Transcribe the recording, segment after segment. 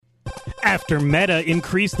After Meta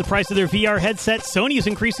increased the price of their VR headset, Sony is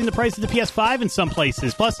increasing the price of the PS5 in some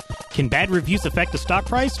places. Plus, can bad reviews affect the stock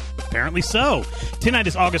price? Apparently so. Tonight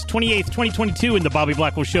is August 28th, 2022, and the Bobby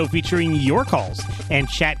Blackwell Show featuring your calls and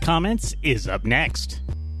chat comments is up next.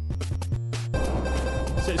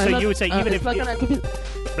 So you would say even if...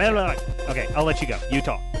 Okay, I'll let you go. You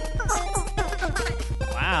talk.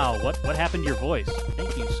 Wow, what happened to your voice?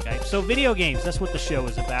 Thank you, Skype. So video games, that's what the show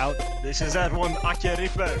is about. This is that one Ake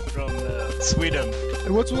Ripper from Sweden.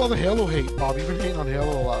 And what's with all the Halo hate, Bob? You've been hating on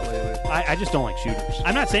Halo a lot lately. I just don't like shooters.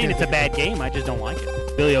 I'm not saying it's a bad game, I just don't like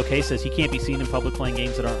it. Billy OK says he can't be seen in public playing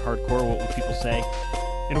games that aren't hardcore. What would people say?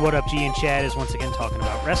 And What Up G and Chad is once again talking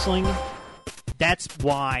about wrestling. That's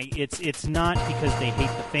why it's not because they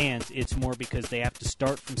hate the fans, it's more because they have to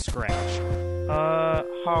start from scratch.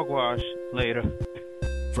 Hogwash later.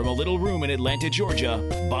 From a little room in Atlanta, Georgia,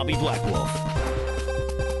 Bobby Blackwolf.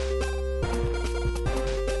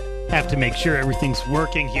 Have to make sure everything's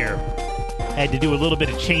working here. Had to do a little bit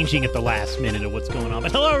of changing at the last minute of what's going on.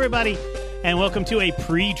 But hello, everybody, and welcome to a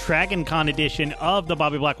pre-DragonCon edition of the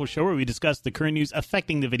Bobby Blackwell Show, where we discuss the current news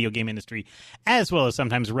affecting the video game industry, as well as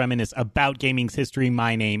sometimes reminisce about gaming's history.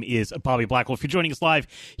 My name is Bobby Blackwell. If you're joining us live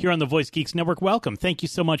here on the Voice Geeks Network, welcome. Thank you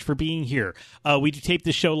so much for being here. We do tape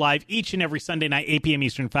this show live each and every Sunday night, 8 p.m.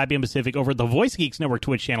 Eastern, 5 p.m. Pacific, over at the Voice Geeks Network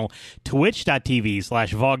Twitch channel,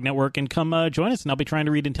 twitch.tv/VOG Network, and come join us, and I'll be trying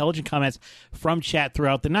to read intelligent comments from chat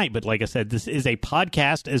throughout the night. But like I said, this is a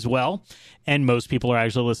podcast as well, and most people are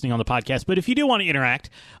actually listening on the podcast. But if you do want to interact,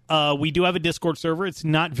 we do have a Discord server. It's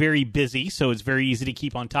not very busy, so it's very easy to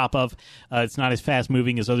keep on top of. It's not as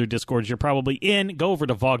fast-moving as other Discords you're probably in. Go over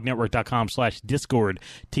to vognetwork.com/Discord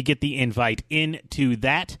to get the invite into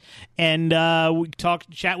that. And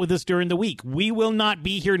chat with us during the week. We will not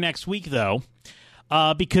be here next week, though,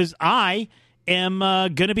 because I am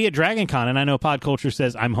going to be at DragonCon, and I know Pod Culture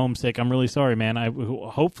says I'm homesick. I'm really sorry, man.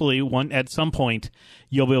 Hopefully at some point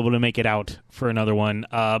you'll be able to make it out for another one.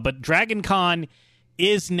 But DragonCon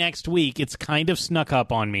is next week. It's kind of snuck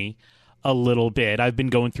up on me a little bit. I've been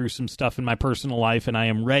going through some stuff in my personal life, and I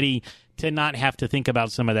am ready to not have to think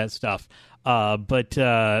about some of that stuff. But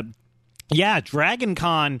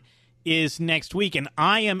DragonCon is next week, and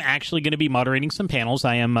I am actually going to be moderating some panels.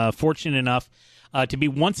 I am fortunate enough to be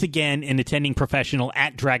once again an attending professional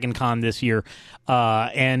at DragonCon this year.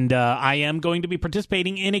 And I am going to be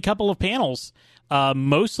participating in a couple of panels,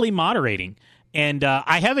 mostly moderating. And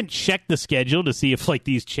I haven't checked the schedule to see if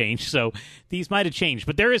these changed, so these might have changed.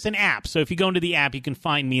 But there is an app, so if you go into the app, you can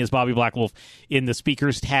find me as Bobby Blackwolf in the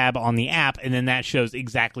speakers tab on the app, and then that shows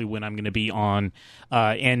exactly when I'm going to be on.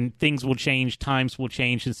 And things will change, times will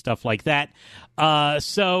change, and stuff like that.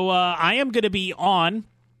 So I am going to be on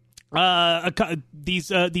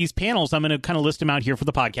these panels. I'm going to kind of list them out here for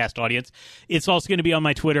the podcast audience. It's also going to be on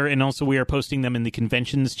my Twitter, and also we are posting them in the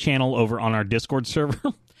conventions channel over on our Discord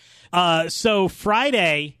server. So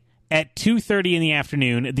Friday at 2:30 in the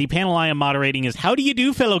afternoon, the panel I am moderating is How Do You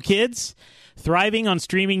Do, Fellow Kids? Thriving on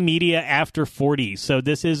Streaming Media After 40. So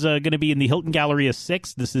this is going to be in the Hilton Galleria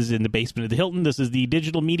 6. This is in the basement of the Hilton. This is the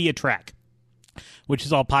digital media track, which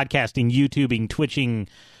is all podcasting, YouTubing, Twitching,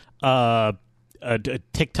 TikToking,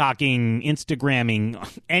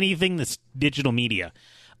 Instagramming, anything that's digital media.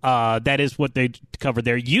 That is what they cover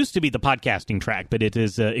there. It used to be the podcasting track, but it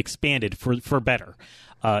is expanded for better.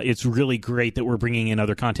 It's really great that we're bringing in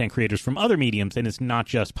other content creators from other mediums, and it's not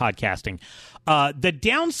just podcasting. The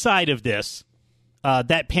downside of this,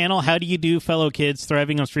 that panel, How Do You Do, Fellow Kids?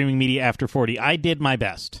 Thriving on Streaming Media After 40, I did my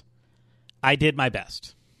best.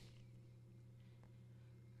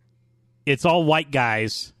 It's all white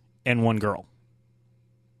guys and one girl.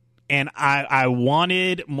 And I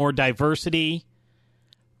wanted more diversity,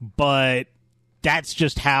 but that's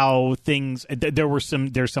just how things. There's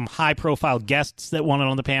some high profile guests that wanted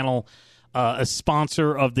on the panel. A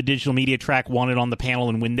sponsor of the digital media track wanted on the panel,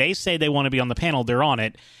 and when they say they want to be on the panel, they're on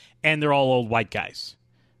it, and they're all old white guys.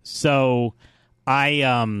 So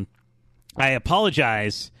I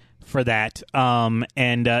apologize for that.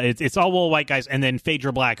 It's all old white guys, and then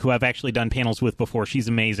Phaedra Black, who I've actually done panels with before. She's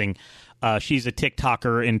amazing. She's a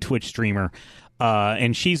TikToker and Twitch streamer,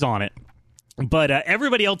 and she's on it. But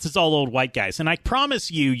everybody else is all old white guys. And I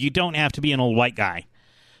promise you don't have to be an old white guy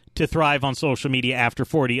to thrive on social media after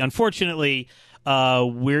 40. Unfortunately,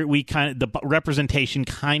 the representation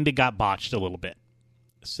kind of got botched a little bit.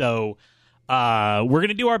 So we're going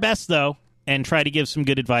to do our best, though, and try to give some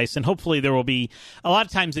good advice. And hopefully there will be a lot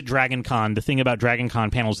of times at DragonCon. The thing about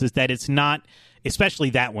DragonCon panels is that it's not especially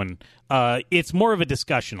that one. It's more of a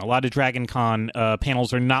discussion. A lot of Dragon Con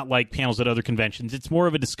panels are not like panels at other conventions. It's more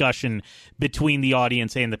of a discussion between the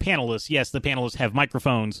audience and the panelists. Yes, the panelists have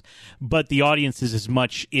microphones, but the audience is as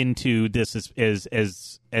much into this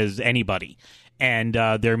as anybody. And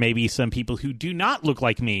there may be some people who do not look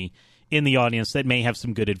like me in the audience that may have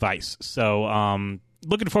some good advice. So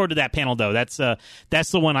looking forward to that panel, though. That's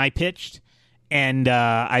the one I pitched. And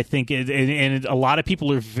I think and a lot of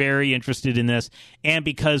people are very interested in this. And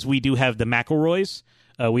because we do have the McElroys,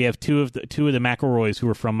 we have two of the McElroys who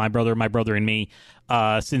are from my brother, and me.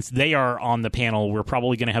 Since they are on the panel, we're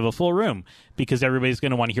probably going to have a full room because everybody's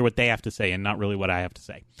going to want to hear what they have to say and not really what I have to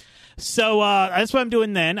say. So that's what I'm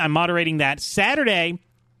doing then. I'm moderating that. Saturday,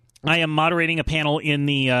 I am moderating a panel in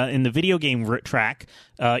the video game track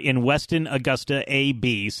in Weston Augusta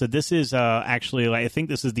AB. So this is actually, I think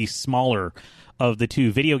this is the smaller of the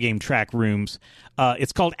two video game track rooms.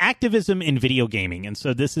 It's called Activism in Video Gaming. And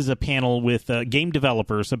so this is a panel with game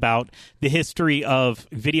developers about the history of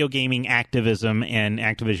video gaming activism and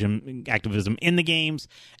activism in the games,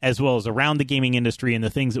 as well as around the gaming industry and the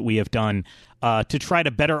things that we have done to try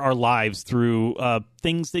to better our lives through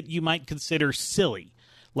things that you might consider silly,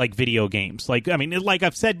 like video games. Like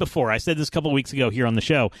I've said before, I said this a couple of weeks ago here on the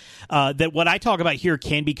show, that what I talk about here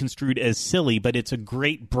can be construed as silly, but it's a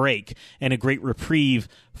great break and a great reprieve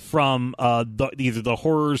from either the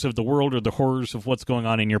horrors of the world or the horrors of what's going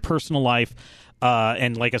on in your personal life.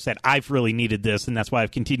 And like I said, I've really needed this, and that's why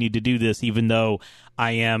I've continued to do this, even though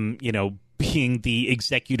I am, being the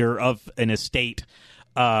executor of an estate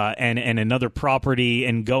and another property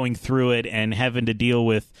and going through it and having to deal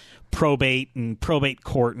with probate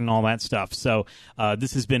court and all that stuff. So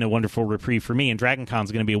this has been a wonderful reprieve for me, and Dragon Con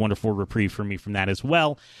is going to be a wonderful reprieve for me from that as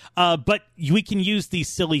well. But we can use these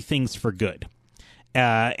silly things for good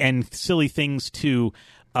and silly things to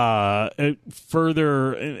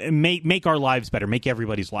further make our lives better, make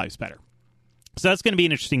everybody's lives better. So that's going to be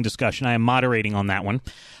an interesting discussion. I am moderating on that one.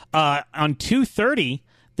 On 2:30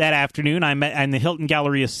 that afternoon, I'm in the Hilton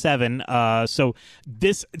Galleria 7. So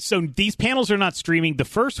these panels are not streaming. The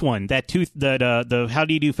first one, the How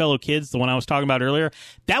Do You Do Fellow Kids, the one I was talking about earlier,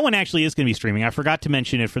 that one actually is going to be streaming. I forgot to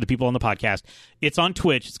mention it for the people on the podcast. It's on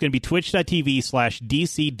Twitch. It's going to be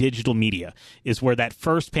twitch.tv/DC Digital Media is where that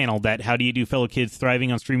first panel, that How Do You Do Fellow Kids,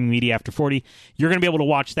 Thriving on Streaming Media After 40, you're going to be able to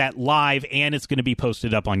watch that live, and it's going to be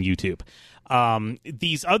posted up on YouTube.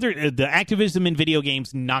 The activism in video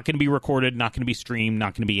games, not going to be recorded, not going to be streamed,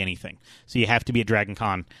 not going to be anything. So you have to be at Dragon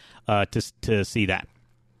Con to see that.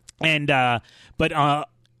 And but on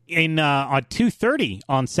 2:30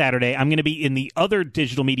 on Saturday, I'm going to be in the other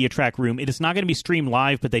digital media track room. It is not going to be streamed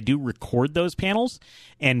live, but they do record those panels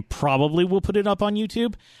and probably will put it up on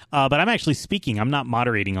YouTube. But I'm actually speaking. I'm not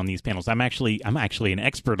moderating on these panels. I'm actually an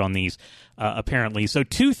expert on these, apparently. So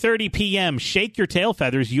 2:30 p.m., shake your tail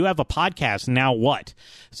feathers. You have a podcast. Now what?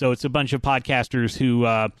 So it's a bunch of podcasters who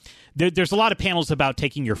there's a lot of panels about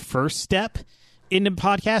taking your first step into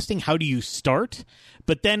podcasting. How do you start?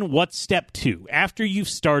 But then what's step 2? After you've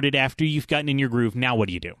started, after you've gotten in your groove, now what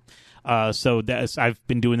do you do? So I've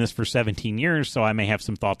been doing this for 17 years, so I may have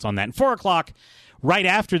some thoughts on that. And 4 o'clock, right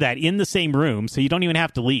after that, in the same room, so you don't even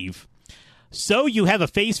have to leave. So you have a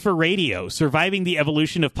face for radio, surviving the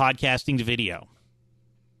evolution of podcasting to video.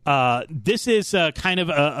 This is kind of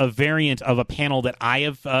a variant of a panel that I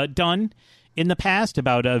have done in the past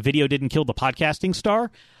about video didn't kill the podcasting star.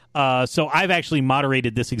 So I've actually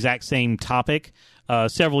moderated this exact same topic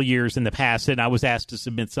several years in the past, and I was asked to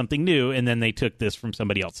submit something new, and then they took this from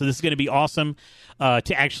somebody else. So this is going to be awesome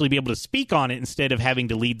to actually be able to speak on it instead of having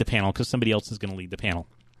to lead the panel, because somebody else is going to lead the panel.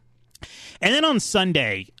 And then on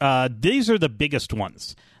Sunday, these are the biggest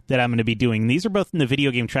ones that I'm going to be doing. These are both in the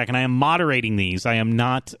video game track, and I am moderating these. I am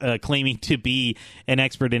not claiming to be an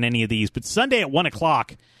expert in any of these, but Sunday at 1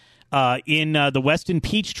 o'clock, in the Weston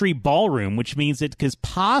Peachtree Ballroom, which means it is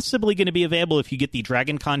possibly going to be available if you get the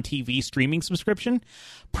Dragon Con TV streaming subscription.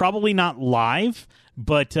 Probably not live,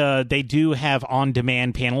 but they do have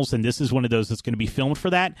on-demand panels, and this is one of those that's going to be filmed for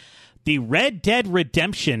that. The Red Dead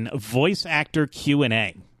Redemption voice actor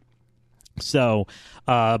Q&A. So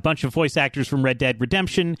a bunch of voice actors from Red Dead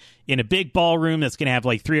Redemption in a big ballroom that's going to have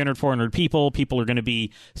like 300, 400 people. People are going to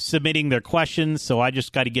be submitting their questions, so I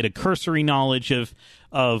just got to get a cursory knowledge of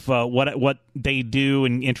what they do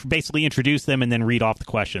and basically introduce them and then read off the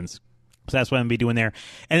questions. So that's what I'm going to be doing there.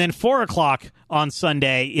 And then 4 o'clock on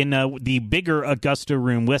Sunday in the bigger Augusta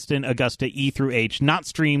room, Weston Augusta E through H, not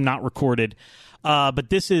streamed, not recorded. But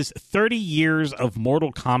this is 30 years of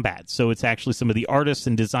Mortal Kombat. So it's actually some of the artists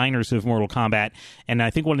and designers of Mortal Kombat, and I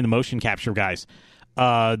think one of the motion capture guys.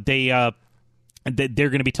 They they're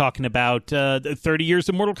going to be talking about 30 years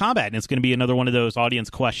of Mortal Kombat, and it's going to be another one of those audience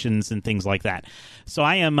questions and things like that. So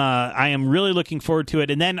I am really looking forward to it.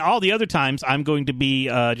 And then all the other times, I'm going to be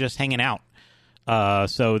just hanging out.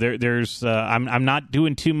 So there's I'm not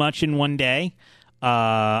doing too much in one day.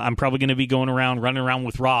 I'm probably going to be running around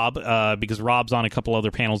with Rob because Rob's on a couple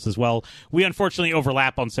other panels as well. We unfortunately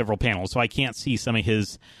overlap on several panels, so I can't see some of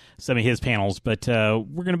his panels. But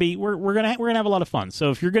we're gonna have a lot of fun.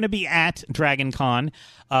 So if you're gonna be at Dragon Con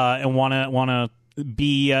and wanna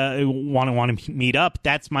meet up,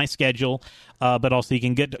 that's my schedule. But also you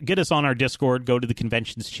can get us on our Discord, go to the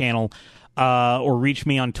conventions channel, or reach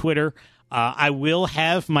me on Twitter. I will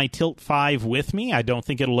have my Tilt 5 with me. I don't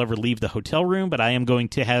think it'll ever leave the hotel room, but I am going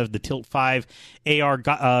to have the Tilt 5 AR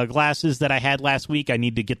glasses that I had last week. I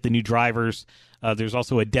need to get the new drivers. There's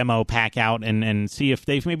also a demo pack out and see if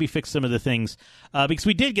they've maybe fixed some of the things. Because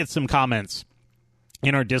we did get some comments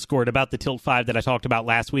in our Discord about the Tilt 5 that I talked about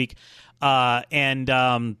last week. And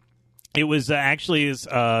it was actually his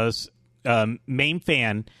main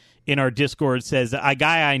fan in our Discord says, a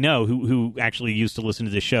guy I know who actually used to listen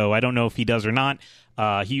to the show. I don't know if he does or not.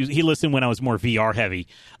 He listened when I was more VR heavy.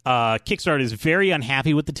 Kickstart is very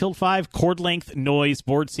unhappy with the Tilt 5. Cord length, noise,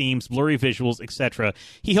 board seams, blurry visuals, etc.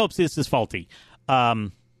 He hopes this is faulty.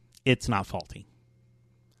 It's not faulty.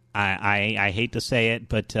 I hate to say it,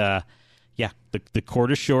 but yeah, the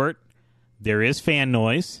cord is short. There is fan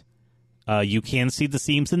noise. You can see the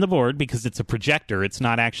seams in the board because it's a projector. It's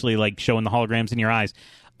not actually like showing the holograms in your eyes.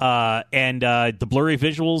 And the blurry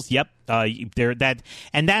visuals, yep,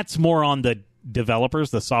 that's more on the developers,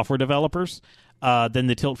 the software developers, than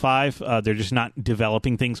the Tilt 5. They're just not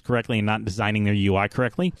developing things correctly and not designing their UI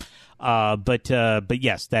correctly. But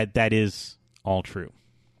yes, that is all true.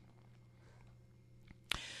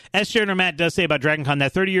 As Sharon Matt does say about Dragon Con,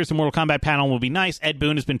 that 30 years of Mortal Kombat panel will be nice. Ed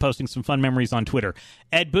Boon has been posting some fun memories on Twitter.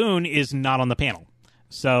 Ed Boon is not on the panel.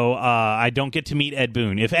 So I don't get to meet Ed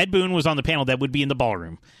Boon. If Ed Boon was on the panel, that would be in the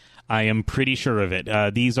ballroom. I am pretty sure of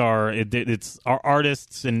it. These are our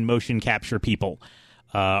artists and motion capture people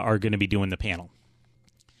are going to be doing the panel.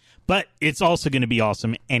 But it's also going to be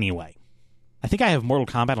awesome anyway. I think I have Mortal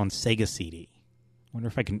Kombat on Sega CD. I wonder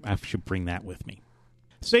if I should bring that with me.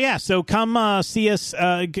 So yeah, come see us.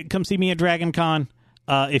 Come see me at Dragon Con.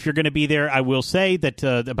 If you're going to be there, I will say that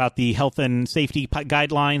about the health and safety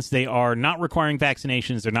guidelines, they are not requiring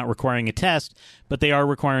vaccinations. They're not requiring a test, but they are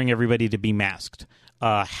requiring everybody to be masked.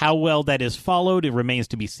 How well that is followed, it remains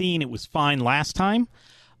to be seen. It was fine last time,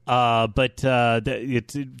 but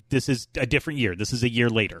this is a different year. This is a year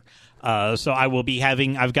later. So I will be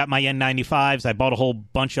I've got my N95s. I bought a whole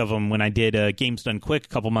bunch of them when I did Games Done Quick a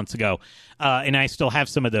couple months ago, and I still have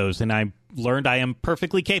some of those. And I learned I am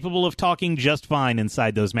perfectly capable of talking just fine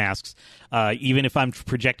inside those masks, even if I'm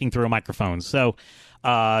projecting through a microphone. So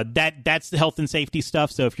that's the health and safety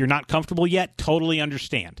stuff. So if you're not comfortable yet, totally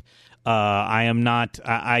understand. I am not.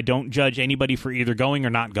 I don't judge anybody for either going or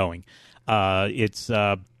not going.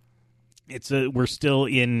 We're still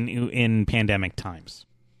in pandemic times.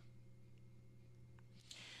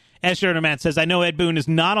 As Sharon Matt says, I know Ed Boon is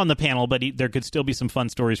not on the panel, but there could still be some fun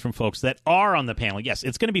stories from folks that are on the panel. Yes,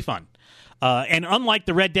 it's going to be fun. And unlike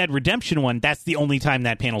the Red Dead Redemption one, that's the only time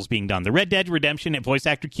that panel's being done. The Red Dead Redemption at Voice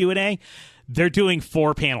Actor Q&A, they're doing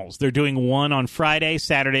 4 panels. They're doing one on Friday,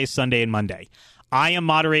 Saturday, Sunday, and Monday. I am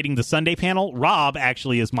moderating the Sunday panel. Rob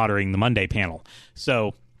actually is moderating the Monday panel.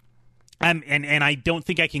 So, and I don't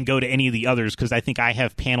think I can go to any of the others because I think I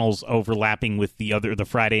have panels overlapping with the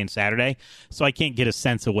Friday and Saturday. So I can't get a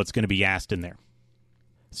sense of what's going to be asked in there.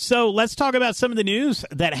 So let's talk about some of the news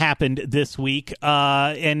that happened this week.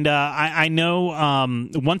 I know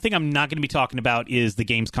one thing I'm not going to be talking about is the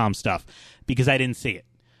Gamescom stuff because I didn't see it.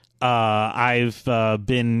 I've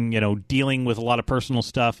been, dealing with a lot of personal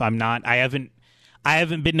stuff. I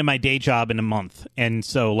haven't been to my day job in a month. And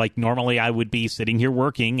so, normally I would be sitting here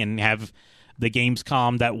working and have the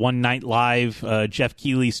Gamescom, that one night live Jeff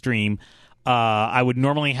Keighley stream. I would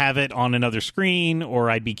normally have it on another screen,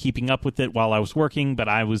 or I'd be keeping up with it while I was working, but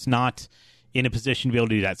I was not in a position to be able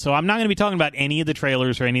to do that. So I'm not going to be talking about any of the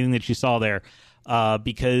trailers or anything that you saw there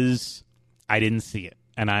because I didn't see it.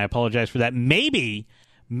 And I apologize for that. Maybe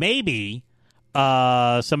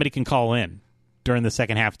somebody can call in during the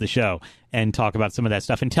second half of the show and talk about some of that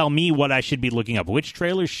stuff and tell me what I should be looking up. Which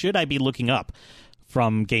trailers should I be looking up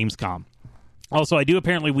from Gamescom? Also, we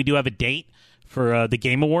do have a date for the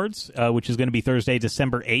Game Awards, which is going to be Thursday,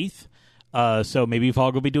 December 8th. So maybe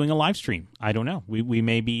Vog will be doing a live stream. I don't know. We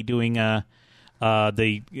may be doing another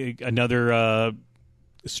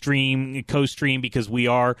co-stream because we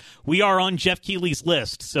are on Jeff Keighley's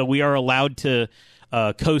list, so we are allowed to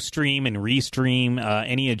co-stream and restream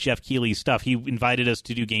any of Jeff Keighley's stuff. He invited us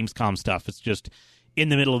to do Gamescom stuff. It's just in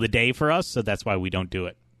the middle of the day for us, so that's why we don't do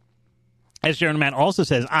it. As Jaron Matt also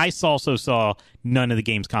says, I also saw none of the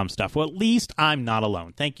Gamescom stuff. Well, at least I'm not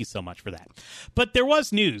alone. Thank you so much for that. But there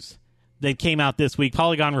was news that came out this week.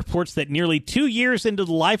 Polygon reports that nearly 2 years into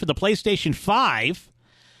the life of the PlayStation 5,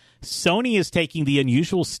 Sony is taking the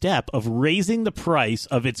unusual step of raising the price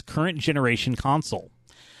of its current generation console.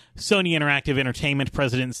 Sony Interactive Entertainment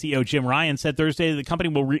President and CEO Jim Ryan said Thursday that the company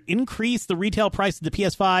will increase the retail price of the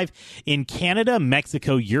PS5 in Canada,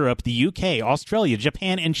 Mexico, Europe, the UK, Australia,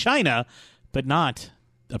 Japan, and China, but not,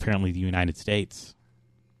 apparently, the United States.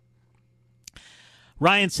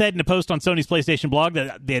 Ryan said in a post on Sony's PlayStation blog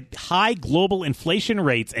that high global inflation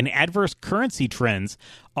rates and adverse currency trends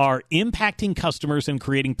are impacting customers and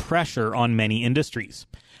creating pressure on many industries.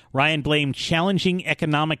 Ryan blamed challenging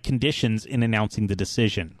economic conditions in announcing the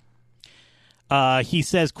decision. He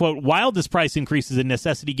says, quote, while this price increase is a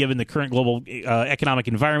necessity given the current global economic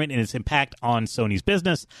environment and its impact on Sony's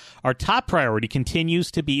business, our top priority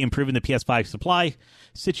continues to be improving the PS5 supply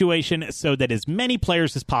situation so that as many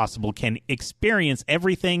players as possible can experience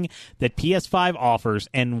everything that PS5 offers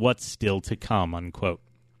and what's still to come, unquote.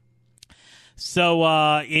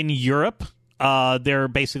 So in Europe, they're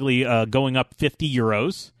basically going up 50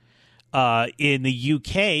 euros. In the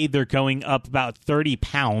UK, they're going up about 30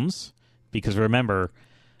 pounds. Because remember,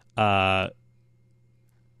 UK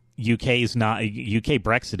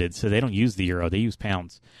Brexited, so they don't use the euro; they use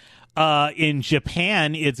pounds. In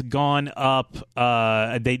Japan, it's gone up.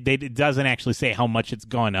 It doesn't actually say how much it's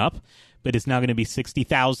gone up, but it's now going to be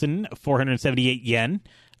 60,478 yen,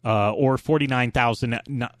 or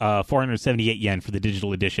 49,478 yen for the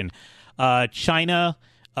digital edition. China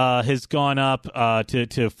has gone up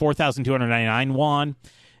to 4,299 won.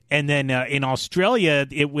 And then in Australia,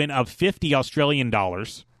 it went up 50 Australian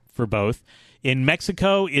dollars for both. In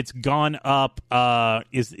Mexico, it's gone up.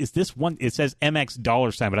 Is this one? It says MX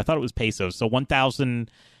dollar sign, but I thought it was pesos. So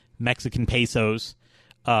 1,000 Mexican pesos.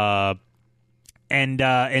 And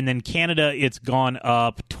then Canada, it's gone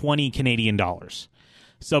up 20 Canadian dollars.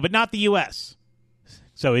 So, but not the U.S.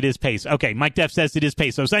 So it is peso. Okay, Mike Def says it is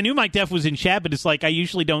pesos. I knew Mike Def was in chat, but it's like I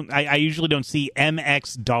usually don't see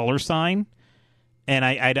MX dollar sign. And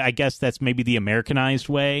I guess that's maybe the Americanized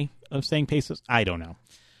way of saying pesos. I don't know.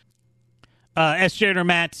 S.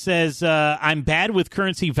 Matt says, I'm bad with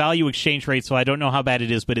currency value exchange rate, so I don't know how bad it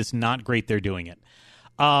is, but it's not great they're doing it.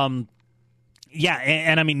 Yeah,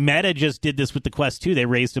 and I mean, Meta just did this with the Quest 2. They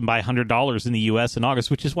raised them by $100 in the U.S. in August,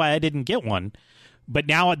 which is why I didn't get one. But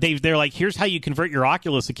now they're like, here's how you convert your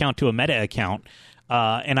Oculus account to a Meta account.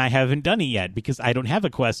 And I haven't done it yet because I don't have a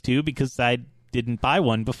Quest 2 because I didn't buy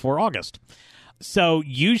one before August. So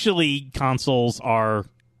usually consoles are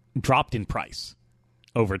dropped in price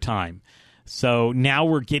over time. So now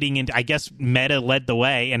we're getting into, I guess Meta led the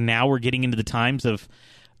way, and now we're getting into the times of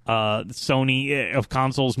Sony, of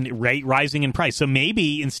consoles rising in price. So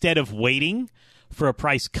maybe instead of waiting for a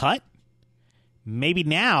price cut, maybe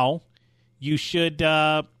now you should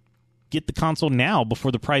get the console now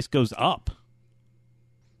before the price goes up.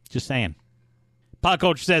 Just saying. Pop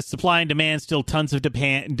Culture says supply and demand, still tons of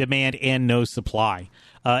demand and no supply.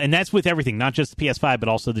 And that's with everything, not just the PS5, but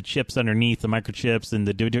also the chips underneath, the microchips and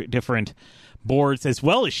the different boards, as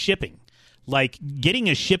well as shipping. Like getting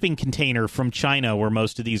a shipping container from China, where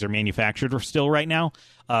most of these are manufactured still right now,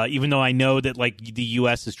 even though I know that like the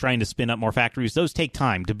U.S. is trying to spin up more factories, those take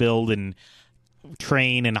time to build and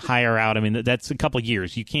train and hire out. I mean, that's a couple of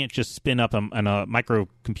years. You can't just spin up a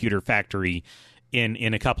microcomputer factory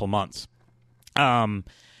in a couple of months. So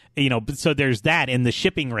there's that, and the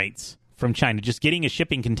shipping rates from China, just getting a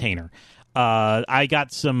shipping container. I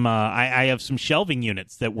got some, I have some shelving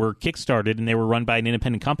units that were kickstarted, and they were run by an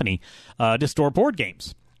independent company to store board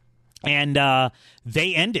games. And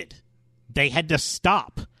they ended. They had to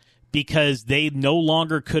stop because they no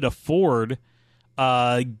longer could afford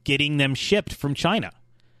getting them shipped from China.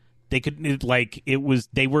 They could,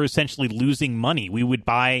 they were essentially losing money. We would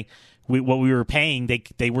buy what we were paying.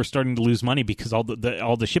 They were starting to lose money because all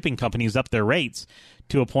the shipping companies upped their rates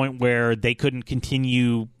to a point where they couldn't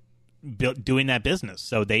continue doing that business.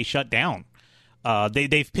 So they shut down.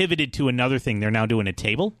 They've pivoted to another thing. They're now doing a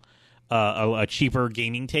table, a cheaper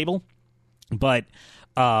gaming table. But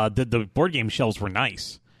the board game shelves were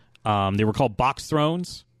nice. They were called Box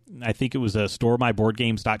Thrones. I think it was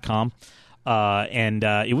storemyboardgames.com. And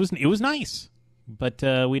it was nice. But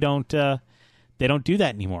they don't do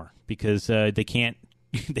that anymore because they can't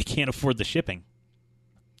afford the shipping.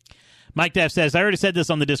 Mike Dev says, I already said this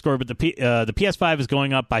on the Discord, but the PS5 is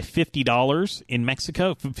going up by $50 in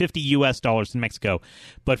Mexico, $50 US in Mexico.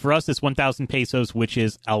 But for us, it's 1,000 pesos, which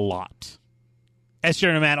is a lot. S.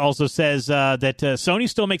 Matt also says that Sony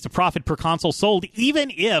still makes a profit per console sold,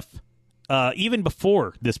 even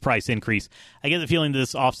before this price increase. I get the feeling that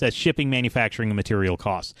this offsets shipping, manufacturing, and material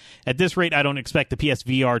costs. At this rate, I don't expect the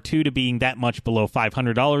PSVR 2 to being that much below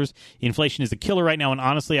 $500. Inflation is a killer right now, and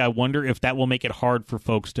honestly, I wonder if that will make it hard for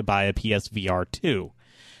folks to buy a PSVR 2.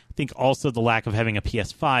 I think also the lack of having a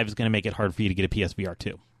PS5 is going to make it hard for you to get a PSVR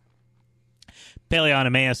 2.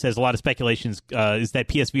 Paleonomea says a lot of speculations is that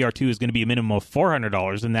PSVR 2 is going to be a minimum of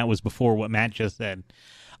 $400, and that was before what Matt just said.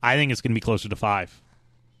 I think it's going to be closer to $500.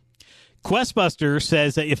 Questbuster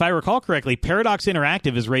says that if I recall correctly, Paradox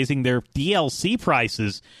Interactive is raising their DLC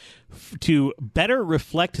prices to better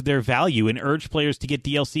reflect their value and urge players to get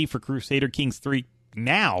DLC for Crusader Kings 3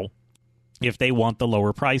 now if they want the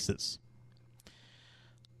lower prices.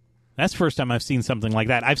 That's the first time I've seen something like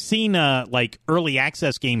that. I've seen like early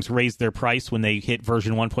access games raise their price when they hit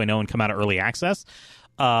version 1.0 and come out of early access.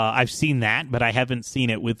 I've seen that, but I haven't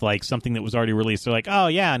seen it with like something that was already released. They're like, oh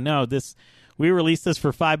yeah, no, we released this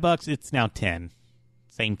for $5. It's now $10.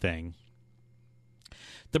 Same thing.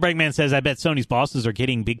 The Breakman says, I bet Sony's bosses are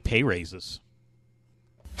getting big pay raises.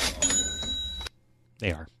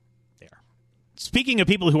 They are. Speaking of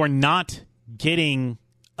people who are not getting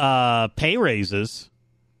pay raises,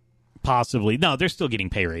 possibly. No, they're still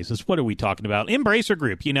getting pay raises. What are we talking about? Embracer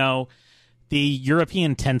Group, the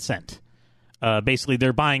European Tencent. Basically,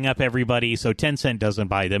 they're buying up everybody, so Tencent doesn't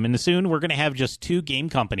buy them. And soon we're going to have just two game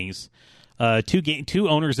companies. Two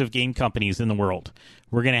owners of game companies in the world.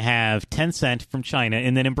 We're going to have Tencent from China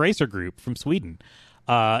and then Embracer Group from Sweden.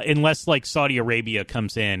 Unless like Saudi Arabia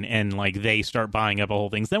comes in and like they start buying up all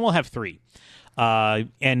things, then we'll have three.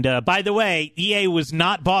 And by the way, EA was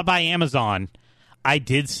not bought by Amazon. I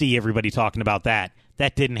did see everybody talking about that.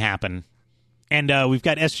 That didn't happen. And we've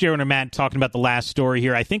got S. Sharon or Matt talking about the last story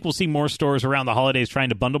here. I think we'll see more stores around the holidays trying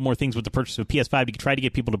to bundle more things with the purchase of PS5 to try to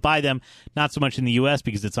get people to buy them. Not so much in the U.S.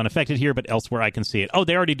 because it's unaffected here, but elsewhere I can see it. Oh,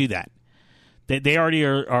 they already do that. They already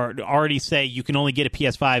already say you can only get a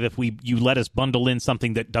PS5 if you let us bundle in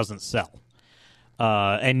something that doesn't sell.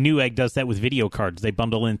 And Newegg does that with video cards. They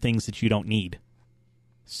bundle in things that you don't need.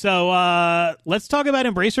 So let's talk about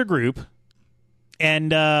Embracer Group.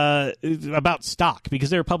 And about stock,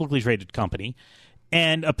 because they're a publicly traded company.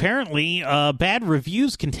 And apparently, bad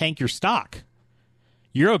reviews can tank your stock.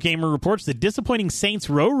 Eurogamer reports that disappointing Saints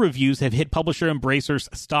Row reviews have hit publisher Embracer's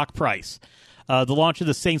stock price. The launch of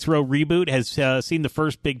the Saints Row reboot has seen the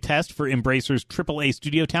first big test for Embracer's AAA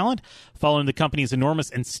studio talent, following the company's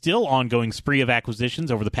enormous and still ongoing spree of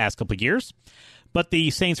acquisitions over the past couple of years. But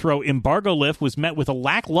the Saints Row embargo lift was met with a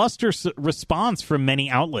lackluster response from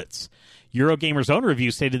many outlets. Eurogamer's own review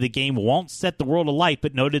stated the game won't set the world alight,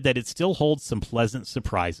 but noted that it still holds some pleasant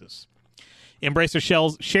surprises.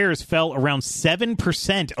 Embracer shares fell around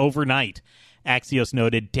 7% overnight, Axios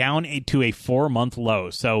noted, down to a 4-month low.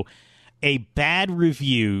 So a bad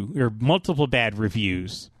review, or multiple bad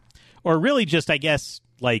reviews, or really just, I guess,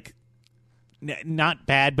 like, not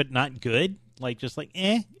bad but not good, like just like,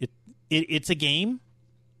 it's a game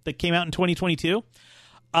that came out in 2022,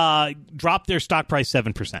 dropped their stock price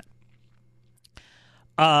 7%.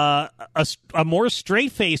 A more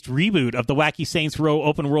straight-faced reboot of the wacky Saints Row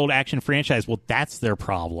open-world action franchise, well, that's their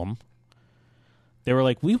problem. They were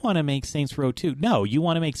like, we want to make Saints Row 2. No, you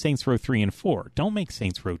want to make Saints Row 3 and 4. Don't make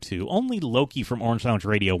Saints Row 2. Only Loki from Orange Lounge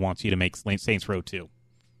Radio wants you to make Saints Row 2.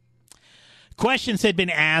 Questions had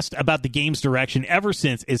been asked about the game's direction ever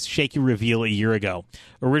since its shaky reveal a year ago.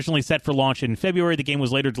 Originally set for launch in February, the game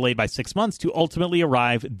was later delayed by 6 months to ultimately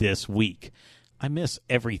arrive this week. I miss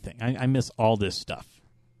everything. I miss all this stuff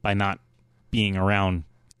by not being around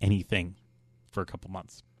anything for a couple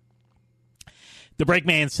months. The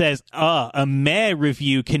Breakman says, a meh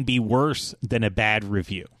review can be worse than a bad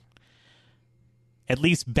review. At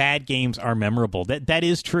least bad games are memorable. That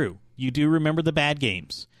is true. You do remember the bad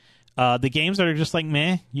games. The games that are just like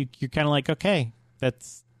meh, you're kind of like, okay,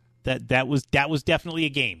 that was definitely a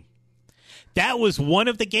game. That was one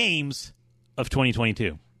of the games of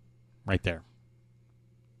 2022, right there.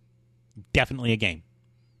 Definitely a game.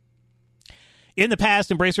 In the past,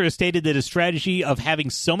 Embracer has stated that a strategy of having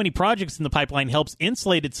so many projects in the pipeline helps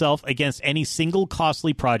insulate itself against any single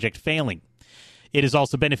costly project failing. It has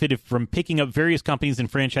also benefited from picking up various companies and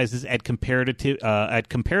franchises at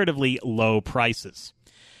comparatively low prices.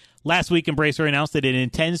 Last week, Embracer announced that it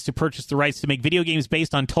intends to purchase the rights to make video games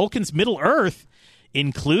based on Tolkien's Middle-earth,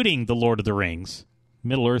 including The Lord of the Rings.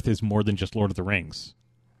 Middle-earth is more than just Lord of the Rings,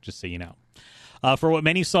 just so you know. for what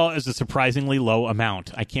many saw as a surprisingly low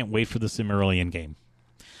amount. I can't wait for the Cimmerillion game.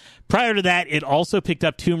 Prior to that, it also picked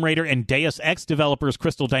up Tomb Raider and Deus Ex developers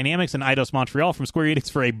Crystal Dynamics and Eidos Montreal from Square Enix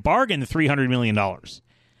for a bargain $300 million.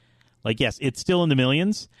 Like, yes, it's still in the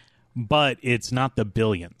millions, but it's not the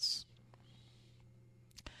billions.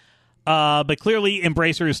 But clearly,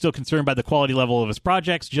 Embracer is still concerned by the quality level of its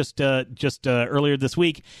projects. Just earlier this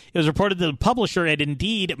week, it was reported that the publisher had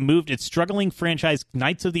indeed moved its struggling franchise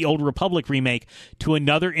Knights of the Old Republic remake to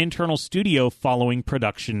another internal studio following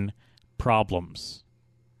production problems.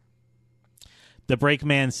 The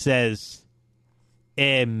Breakman says,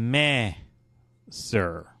 meh,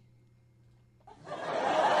 sir.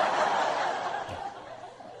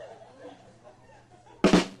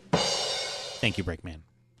 Thank you, Breakman.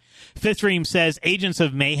 Fifth Dream says Agents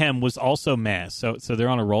of Mayhem was also meh. So they're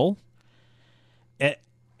on a roll?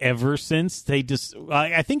 Ever since they just...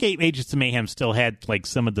 I think Agents of Mayhem still had like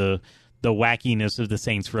some of the wackiness of the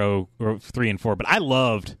Saints Row 3 and 4, but I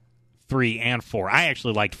loved 3 and 4. I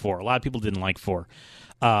actually liked 4. A lot of people didn't like 4.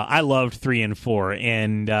 I loved 3 and 4,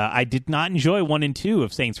 and I did not enjoy 1 and 2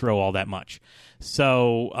 of Saints Row all that much.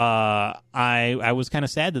 So I was kind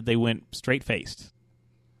of sad that they went straight-faced.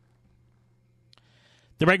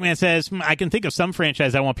 The Breakman says, I can think of some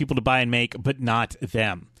franchise I want people to buy and make, but not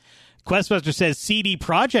them. Questbuster says CD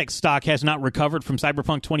Projekt stock has not recovered from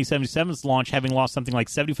Cyberpunk 2077's launch, having lost something like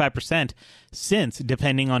 75% since,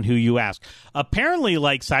 depending on who you ask. Apparently,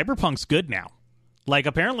 like, Cyberpunk's good now. Like,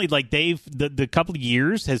 apparently, like, the couple of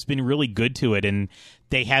years has been really good to it, and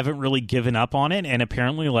they haven't really given up on it, and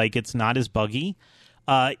apparently, like, it's not as buggy.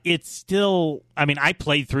 It's still, I mean, I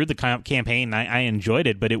played through the campaign, I enjoyed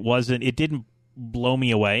it, but it didn't blow me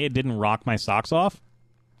away. It didn't rock my socks off.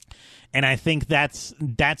 And I think that's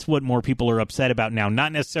what more people are upset about now.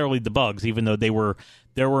 Not necessarily the bugs, even though there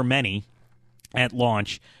were many at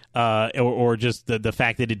launch, or just the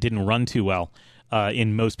fact that it didn't run too well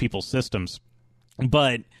in most people's systems.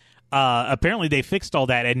 But apparently they fixed all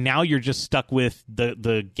that, and now you're just stuck with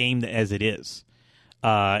the game as it is.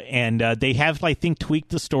 And they have, I think, tweaked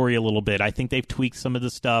the story a little bit. I think they've tweaked some of the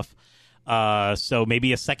stuff. So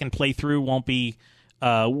maybe a second playthrough won't be...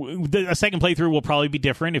 a second playthrough will probably be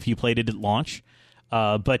different if you played it at launch.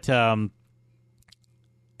 And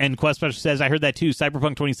Questbuster says, I heard that too.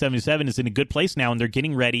 Cyberpunk 2077 is in a good place now, and they're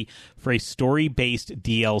getting ready for a story-based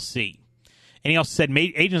DLC. And he also said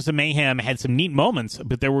Agents of Mayhem had some neat moments,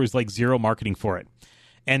 but there was like zero marketing for it.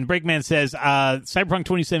 And Breakman says, Cyberpunk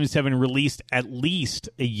 2077 released at least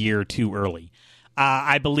a year too early.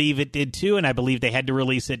 I believe it did too, and I believe they had to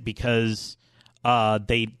release it because...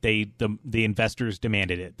 the investors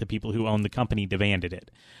demanded it. The people who own the company demanded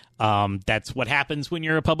it. That's what happens when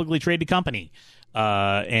you're a publicly traded company,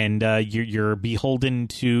 and you're beholden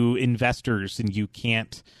to investors, and you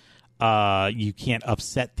can't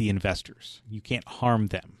upset the investors. You can't harm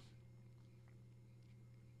them.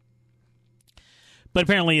 But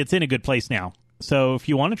apparently, it's in a good place now. So if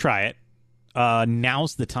you want to try it,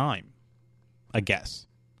 now's the time, I guess.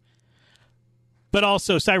 But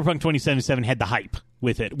also, Cyberpunk 2077 had the hype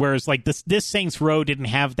with it, whereas like this Saints Row didn't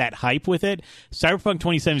have that hype with it. Cyberpunk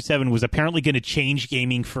 2077 was apparently going to change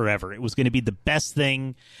gaming forever. It was going to be the best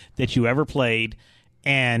thing that you ever played,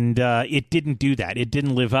 and it didn't do that. It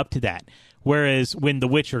didn't live up to that. Whereas when The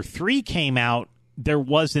Witcher 3 came out, there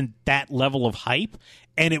wasn't that level of hype,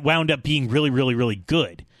 and it wound up being really, really, really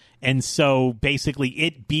good. And so basically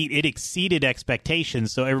it exceeded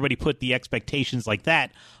expectations, so everybody put the expectations like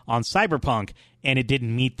that on Cyberpunk, and it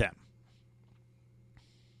didn't meet them.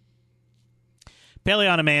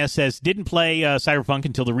 Paleonomea says, didn't play Cyberpunk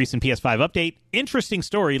until the recent PS5 update. Interesting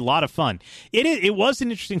story, a lot of fun. It was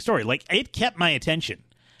an interesting story. Like, it kept my attention.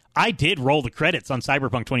 I did roll the credits on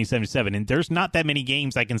Cyberpunk 2077, and there's not that many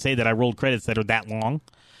games I can say that I rolled credits that are that long.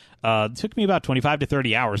 It took me about 25 to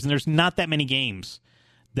 30 hours, and there's not that many games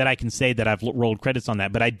that I can say that I've rolled credits on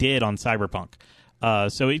that, but I did on Cyberpunk.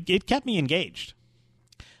 So it kept me engaged.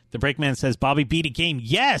 The Breakman says, Bobby beat a game.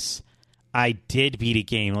 Yes, I did beat a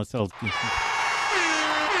game. We're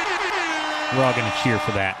all going to cheer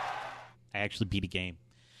for that. I actually beat a game.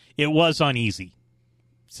 It was on easy.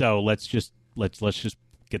 So let's just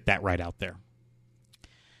get that right out there.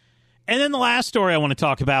 And then the last story I want to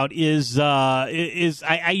talk about is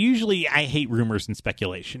I usually hate rumors and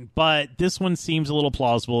speculation, but this one seems a little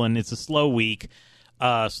plausible, and it's a slow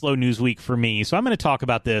news week for me. So I'm going to talk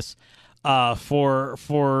about this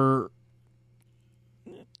for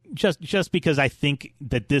just because I think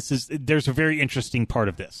that there's a very interesting part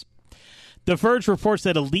of this. The Verge reports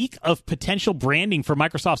that a leak of potential branding for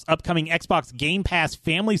Microsoft's upcoming Xbox Game Pass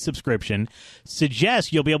family subscription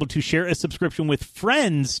suggests you'll be able to share a subscription with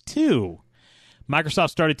friends, too. Microsoft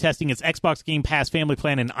started testing its Xbox Game Pass family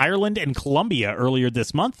plan in Ireland and Colombia earlier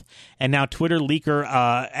this month, and now Twitter leaker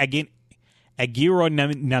Agiro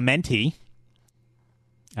Namenti,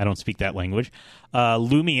 I don't speak that language,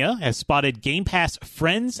 Lumia has spotted Game Pass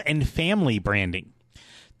Friends and Family branding.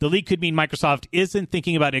 The leak could mean Microsoft isn't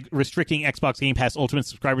thinking about restricting Xbox Game Pass Ultimate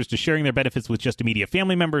subscribers to sharing their benefits with just immediate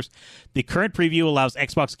family members. The current preview allows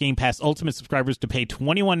Xbox Game Pass Ultimate subscribers to pay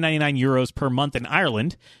 €21.99 per month in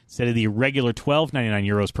Ireland, instead of the regular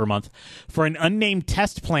 €12.99 per month, for an unnamed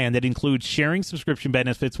test plan that includes sharing subscription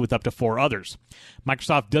benefits with up to 4 others.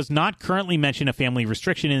 Microsoft does not currently mention a family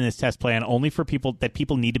restriction in this test plan, only for people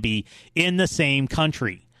need to be in the same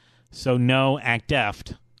country. So no, act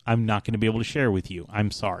deft. I'm not going to be able to share with you. I'm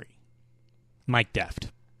sorry. Mike Deft.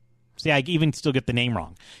 See, I even still get the name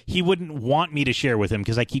wrong. He wouldn't want me to share with him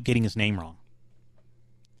because I keep getting his name wrong.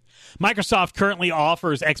 Microsoft currently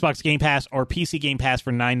offers Xbox Game Pass or PC Game Pass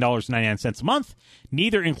for $9.99 a month.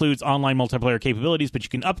 Neither includes online multiplayer capabilities, but you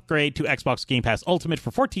can upgrade to Xbox Game Pass Ultimate for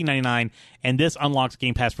 $14.99, and this unlocks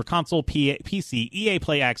Game Pass for console, PC, EA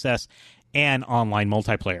Play Access, and online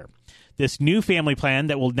multiplayer. This new family plan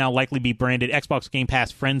that will now likely be branded Xbox Game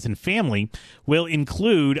Pass Friends and Family will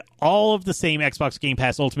include all of the same Xbox Game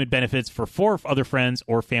Pass Ultimate benefits for 4 other friends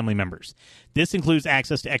or family members. This includes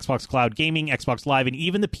access to Xbox Cloud Gaming, Xbox Live, and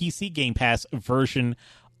even the PC Game Pass version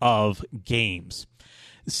of games.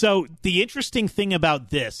 So the interesting thing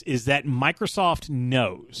about this is that Microsoft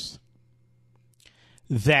knows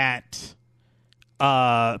that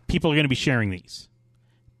people are going to be sharing these,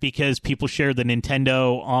 because people share the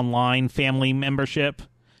Nintendo Online family membership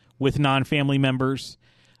with non-family members.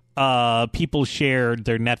 People share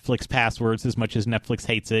their Netflix passwords as much as Netflix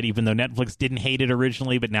hates it, even though Netflix didn't hate it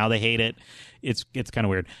originally, but now they hate it. It's kind of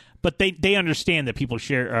weird. But they understand that people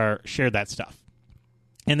share that stuff.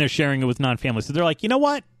 And they're sharing it with non-family. So they're like, you know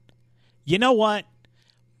what?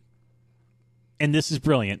 And this is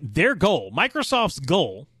brilliant. Their goal, Microsoft's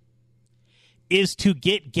goal, is to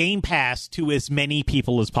get Game Pass to as many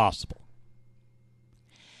people as possible.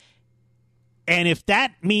 And if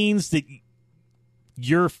that means that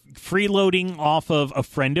you're freeloading off of a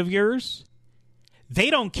friend of yours, they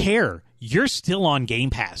don't care. You're still on Game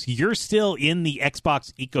Pass. You're still in the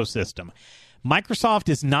Xbox ecosystem. Microsoft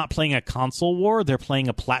is not playing a console war. They're playing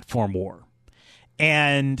a platform war.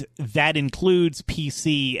 And that includes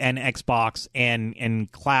PC and Xbox and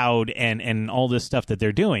cloud and all this stuff that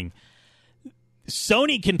they're doing.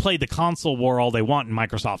 Sony can play the console war all they want in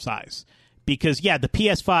Microsoft's eyes. Because, yeah, the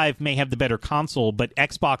PS5 may have the better console, but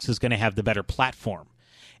Xbox is going to have the better platform.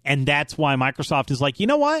 And that's why Microsoft is like, you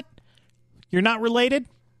know what? You're not related?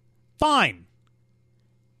 Fine.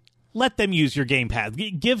 Let them use your Game Pass.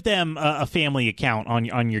 Give them a family account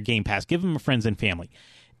on your Game Pass. Give them a friends and family.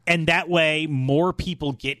 And that way, more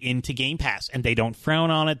people get into Game Pass. And they don't frown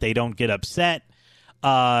on it. They don't get upset.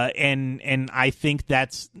 And I think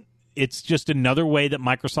it's just another way that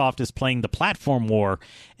Microsoft is playing the platform war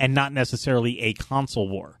and not necessarily a console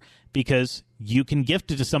war, because you can gift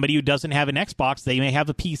it to somebody who doesn't have an Xbox. They may have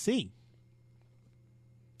a PC.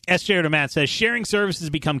 SJ Matt says, sharing services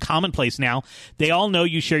become commonplace now. They all know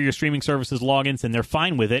you share your streaming services logins, and they're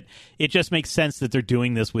fine with it. It just makes sense that they're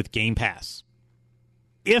doing this with Game Pass.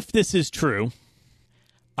 If this is true,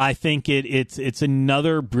 I think it's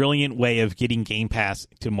another brilliant way of getting Game Pass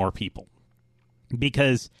to more people,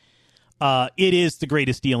 because it is the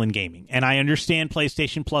greatest deal in gaming. And I understand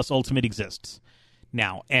PlayStation Plus Ultimate exists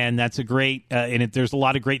now, and that's a great there's a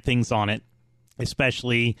lot of great things on it,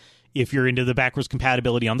 especially if you're into the backwards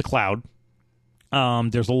compatibility on the cloud.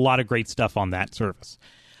 There's a lot of great stuff on that service.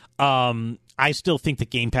 I still think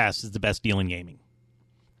that Game Pass is the best deal in gaming.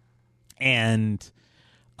 And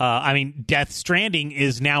Death Stranding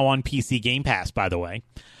is now on PC Game Pass, by the way.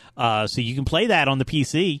 So you can play that on the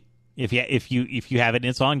PC if you have it, and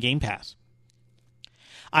it's on Game Pass.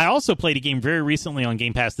 I also played a game very recently on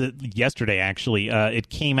Game Pass yesterday, actually. It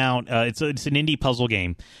came out. It's an indie puzzle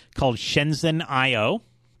game called Shenzhen IO.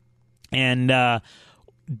 And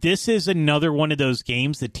this is another one of those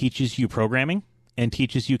games that teaches you programming and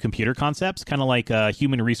teaches you computer concepts, kind of like a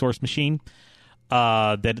Human Resource Machine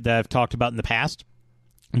that I've talked about in the past.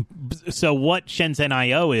 So what Shenzhen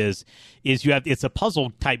IO is it's a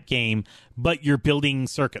puzzle type game, but you're building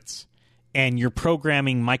circuits and you're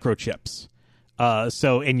programming microchips.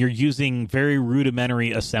 And you're using very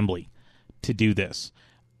rudimentary assembly to do this.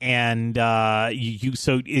 And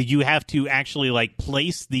you have to actually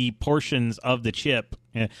place the portions of the chip,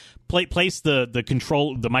 place the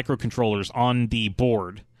microcontrollers on the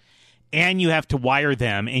board, and you have to wire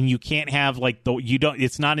them, and you can't have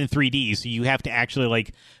it's not in 3D, so you have to actually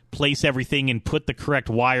place everything and put the correct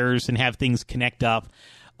wires and have things connect up,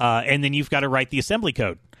 and then you've got to write the assembly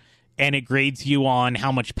code, and it grades you on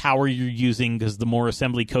how much power you're using, because the more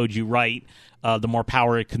assembly code you write, the more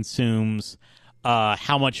power it consumes,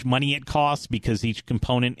 how much money it costs, because each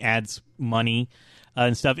component adds money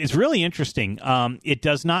and stuff. It's really interesting. It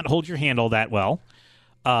does not hold your hand all that well.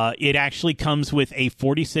 It actually comes with a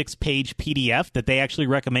 46-page PDF that they actually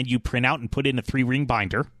recommend you print out and put in a 3-ring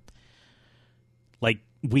binder. Like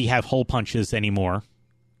we have hole punches anymore.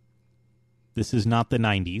 This is not the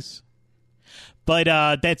 90s. But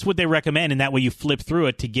that's what they recommend, and that way you flip through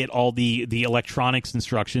it to get all the electronics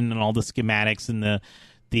instruction and all the schematics and the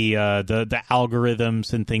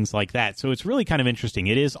algorithms and things like that. So it's really kind of interesting.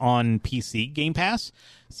 It is on PC Game Pass,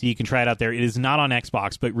 so you can try it out there. It is not on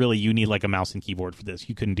Xbox, but really you need a mouse and keyboard for this.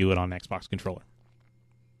 You couldn't do it on Xbox controller.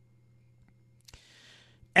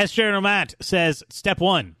 S. General Matt says, Step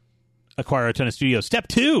 1, acquire a ton of studios. Step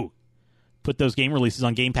 2, put those game releases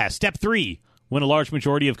on Game Pass. Step 3, when a large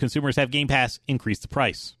majority of consumers have Game Pass, increase the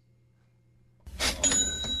price.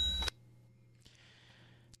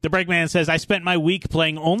 The Breakman says, I spent my week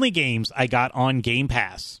playing only games I got on Game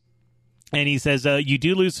Pass. And he says, you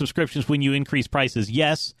do lose subscriptions when you increase prices.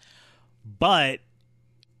 Yes, but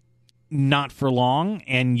not for long.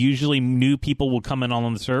 And usually new people will come in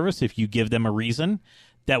on the service if you give them a reason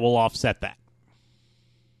that will offset that.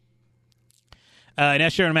 And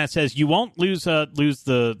S. Sharon Matt says, you won't lose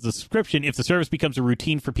the subscription if the service becomes a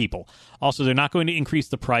routine for people. Also, they're not going to increase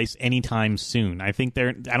the price anytime soon. I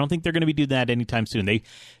don't think they're going to be doing that anytime soon.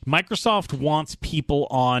 Microsoft wants people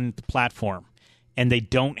on the platform, and they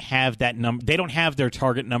don't have that number. They don't have their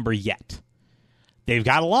target number yet. They've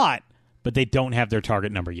got a lot, but they don't have their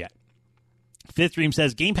target number yet. Fifth Dream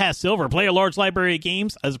says, Game Pass Silver, play a large library of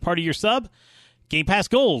games as a part of your sub. Game Pass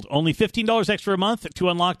Gold, only $15 extra a month to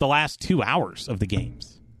unlock the last 2 hours of the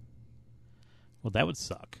games. Well, that would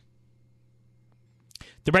suck.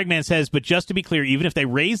 The Bregman says, but just to be clear, even if they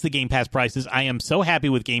raise the Game Pass prices, I am so happy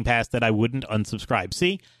with Game Pass that I wouldn't unsubscribe.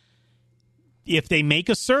 See, if they make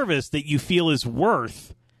a service that you feel is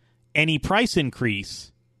worth any price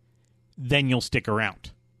increase, then you'll stick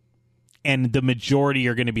around. And the majority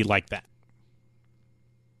are going to be like that.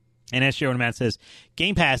 And as Sharon Matt says,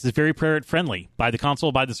 Game Pass is very parent-friendly. Buy the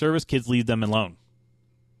console, buy the service, kids leave them alone.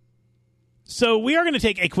 So we are going to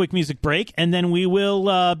take a quick music break, and then we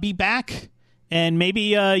will be back. And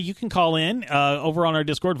maybe you can call in over on our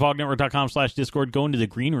Discord, vognetwork.com/Discord. Go into the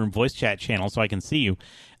Green Room voice chat channel so I can see you.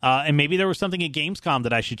 And maybe there was something at Gamescom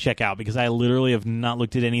that I should check out, because I literally have not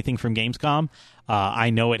looked at anything from Gamescom. I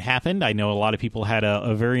know it happened. I know a lot of people had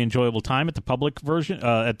a very enjoyable time at the public version,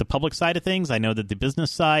 at the public side of things. I know that the business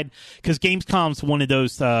side, because Gamescom's one of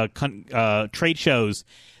those trade shows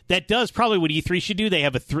that does probably what E3 should do. They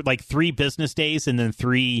have 3 business days and then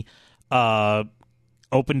 3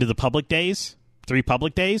 open to the public days. 3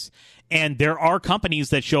 public days, and there are companies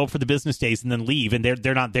that show up for the business days and then leave, and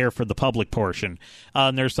they're not there for the public portion.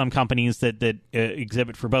 And there's some companies that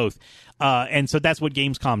exhibit for both, and so that's what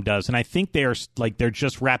Gamescom does. And I think they're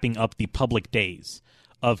just wrapping up the public days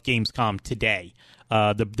of Gamescom today.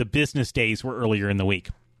 The business days were earlier in the week,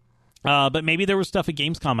 but maybe there was stuff at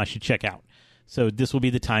Gamescom I should check out. So this will be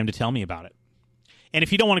the time to tell me about it. And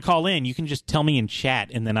if you don't want to call in, you can just tell me in chat,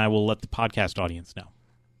 and then I will let the podcast audience know.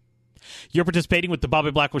 You're participating with the Bobby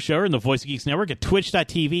Blackwell Show and the Voice of Geeks Network at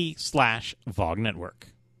twitch.tv/VOG Network.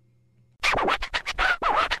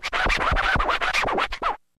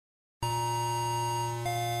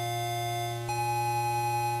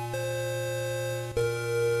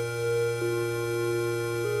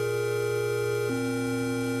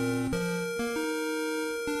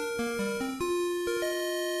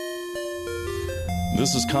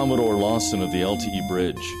 This is Commodore Lawson of the LTE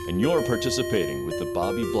Bridge, and you're participating with the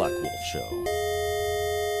Bobby Blackwolf Show.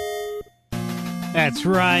 That's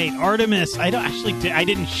right, Artemis. I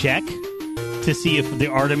didn't check to see if the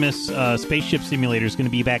Artemis spaceship simulator is going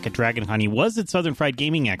to be back at Dragon Con. He was at Southern Fried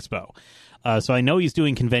Gaming Expo, so I know he's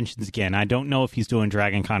doing conventions again. I don't know if he's doing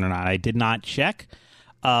Dragon Con or not. I did not check.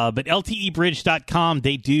 But LTEbridge.com,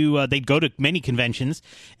 they go to many conventions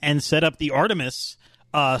and set up the Artemis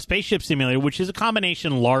spaceship simulator, which is a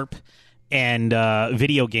combination LARP and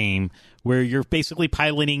video game where you're basically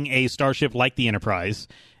piloting a starship like the Enterprise,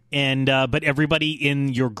 and but everybody in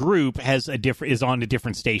your group is on a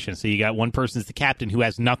different station. So you got one person's the captain who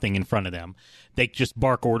has nothing in front of them; they just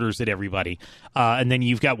bark orders at everybody, and then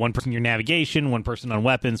you've got one person in your navigation, one person on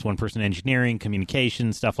weapons, one person in engineering,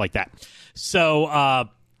 communication, stuff like that. So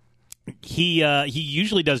he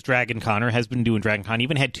usually does Dragon Con, or has been doing Dragon Con. He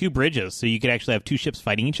even had 2 bridges, so you could actually have 2 ships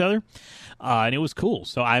fighting each other, and it was cool.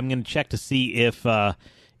 So I'm going to check to see if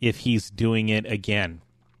he's doing it again.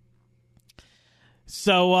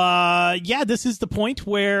 So this is the point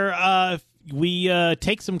where we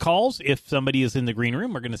take some calls. If somebody is in the green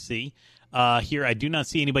room, we're going to see here. I do not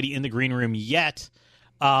see anybody in the green room yet,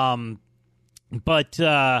 and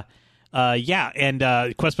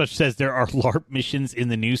Questbuster says there are LARP missions in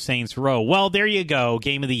the new Saints Row. Well, there you go.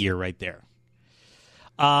 Game of the year right there.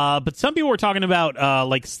 But some people were talking about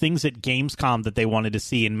like things at Gamescom that they wanted to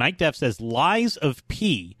see. And Mike Def says Lies of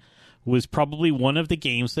P was probably one of the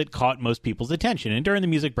games that caught most people's attention. And during the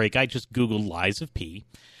music break, I just Googled Lies of P.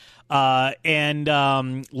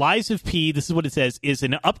 Lies of P, this is what it says, is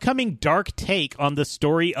an upcoming dark take on the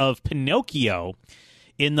story of Pinocchio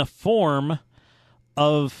in the form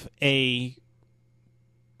of a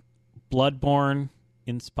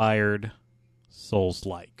Bloodborne-inspired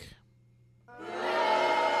Souls-like.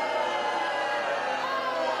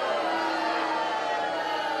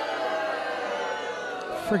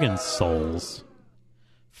 Friggin' Souls.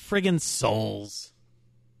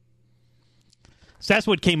 So that's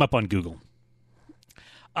what came up on Google.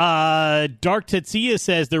 Dark Tetsuya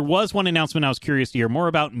says there was one announcement I was curious to hear more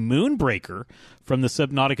about. Moonbreaker from the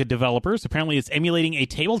Subnautica developers. Apparently it's emulating a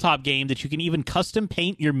tabletop game that you can even custom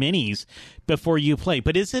paint your minis before you play.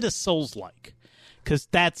 But is it a Souls-like? Because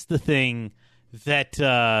that's the thing that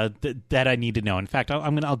that I need to know. In fact,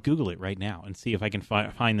 I'll Google it right now and see if I can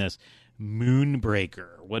find this.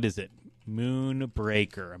 Moonbreaker. What is it?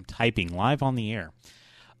 Moonbreaker. I'm typing live on the air.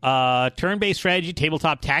 Turn-based strategy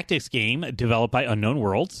tabletop tactics game developed by Unknown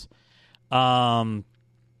Worlds. It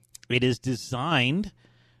is designed.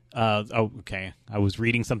 Okay. I was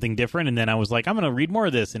reading something different, and then I was like, I'm going to read more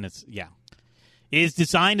of this, and it is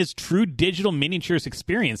designed as true digital miniatures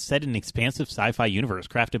experience set in an expansive sci-fi universe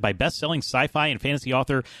crafted by best-selling sci-fi and fantasy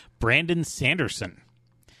author Brandon Sanderson.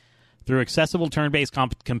 Through accessible turn-based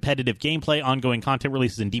competitive gameplay, ongoing content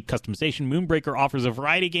releases, and deep customization, Moonbreaker offers a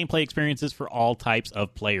variety of gameplay experiences for all types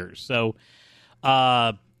of players. So,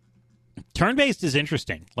 turn-based is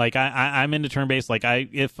interesting. Like I'm into turn-based. Like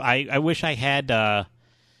I wish I had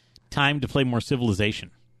time to play more Civilization.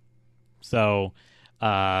 So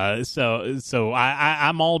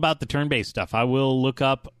I'm all about the turn-based stuff. I will look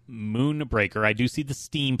up Moonbreaker. I do see the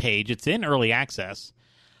Steam page. It's in early access.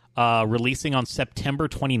 Releasing on September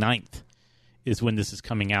 29th is when this is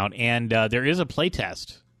coming out. And there is a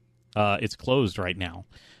playtest. It's closed right now,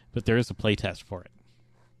 but there is a playtest for it.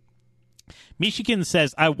 Michigan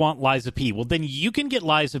says, I want Lies of P. Well, then you can get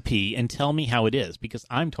Lies of P and tell me how it is, because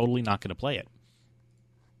I'm totally not going to play it.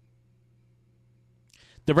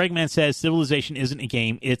 The Breakman says, Civilization isn't a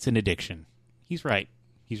game, it's an addiction. He's right.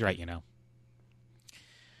 He's right, you know.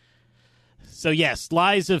 So, yes,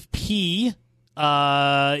 Lies of P...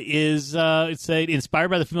 is inspired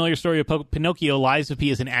by the familiar story of Pinocchio. Lies of P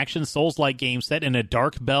is an action Souls-like game set in a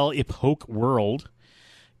Dark Belle Epoch world.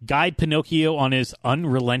 Guide Pinocchio on his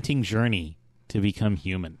unrelenting journey to become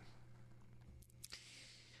human.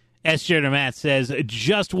 S. Matt says,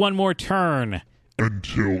 just one more turn.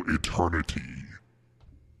 Until eternity.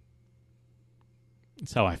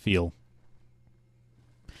 That's how I feel.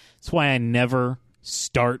 That's why I never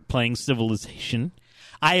start playing Civilization.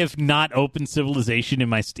 I have not opened Civilization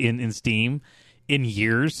in Steam in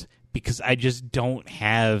years because I just don't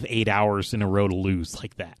have 8 hours in a row to lose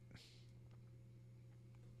like that.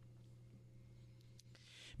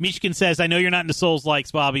 Mishkin says, I know you're not into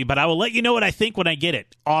Souls-likes, Bobby, but I will let you know what I think when I get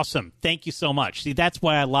it. Awesome. Thank you so much. See, that's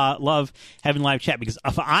why I love having live chat, because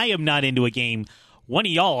if I am not into a game, one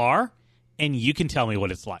of y'all are, and you can tell me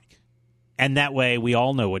what it's like. And that way, we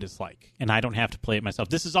all know what it's like, and I don't have to play it myself.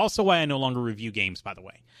 This is also why I no longer review games, by the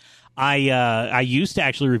way. I used to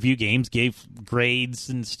actually review games, gave grades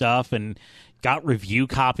and stuff, and got review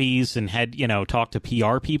copies, and had, talked to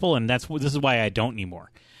PR people, and this is why I don't anymore.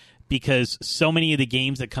 Because so many of the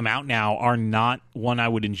games that come out now are not one I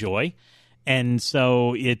would enjoy, and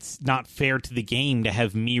so it's not fair to the game to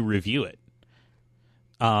have me review it.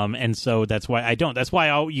 And so that's why I don't. That's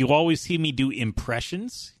why you always see me do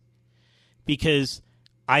impressions, because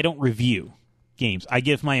I don't review games. I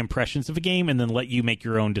give my impressions of a game and then let you make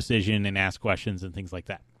your own decision and ask questions and things like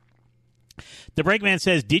that. The Breakman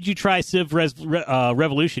says, did you try Civ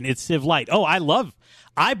Revolution? It's Civ Lite. Oh,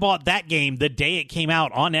 I bought that game the day it came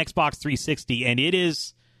out on Xbox 360, and it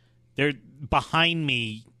is, there behind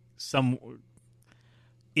me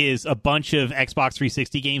is a bunch of Xbox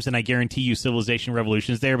 360 games, and I guarantee you Civilization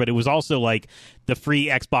Revolution is there, but it was also like the free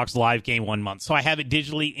Xbox Live game 1 month. So I have it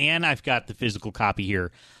digitally, and I've got the physical copy here.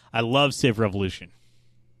 I love Civ Revolution.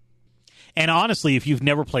 And honestly, if you've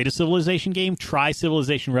never played a Civilization game, try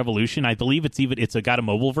Civilization Revolution. I believe it's got a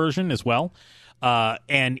mobile version as well,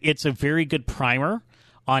 and it's a very good primer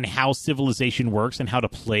on how Civilization works and how to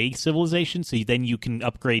play Civilization. So then you can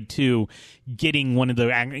upgrade to getting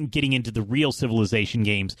into the real Civilization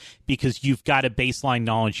games because you've got a baseline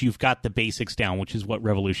knowledge, you've got the basics down, which is what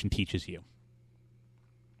Revolution teaches you.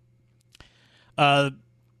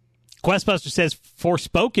 Questbuster says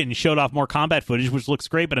Forspoken showed off more combat footage, which looks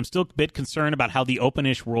great, but I'm still a bit concerned about how the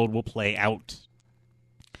open-ish world will play out.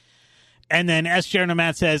 And then S.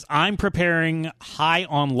 Matt says, I'm preparing for High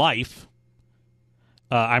on Life,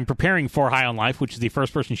 which is the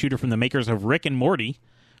first-person shooter from the makers of Rick and Morty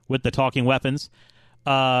with the talking weapons,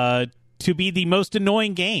 to be the most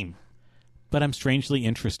annoying game. But I'm strangely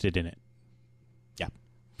interested in it. Yeah.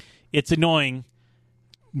 It's annoying,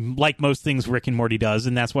 like most things Rick and Morty does,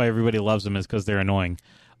 and that's why everybody loves them, is because they're annoying.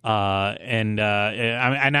 And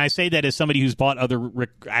I say that as somebody who's bought other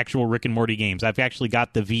actual Rick and Morty games. I've actually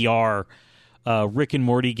got the VR Rick and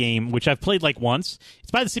Morty game, which I've played like once.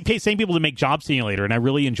 It's by the same people that make Job Simulator, and I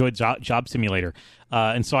really enjoyed Job Simulator.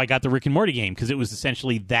 And so I got the Rick and Morty game because it was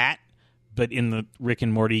essentially that, but in the Rick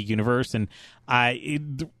and Morty universe. And I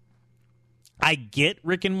get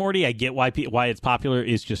Rick and Morty. I get why it's popular.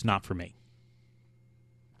 It's just not for me.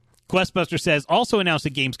 Questbuster says, also announced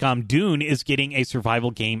at Gamescom, Dune is getting a survival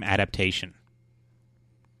game adaptation.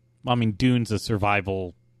 Well, I mean, Dune's a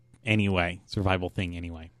survival thing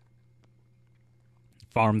anyway.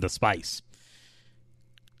 Farm the spice.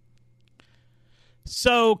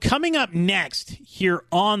 So, coming up next here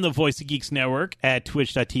on the Voice of Geeks Network at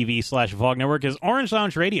twitch.tv/VOG Network is Orange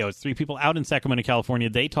Lounge Radio. It's three people out in Sacramento, California.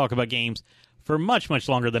 They talk about games for much, much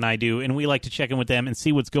longer than I do, and we like to check in with them and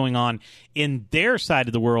see what's going on in their side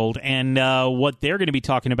of the world and what they're going to be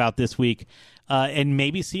talking about this week, and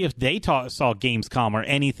maybe see if they saw Gamescom or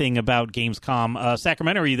anything about Gamescom.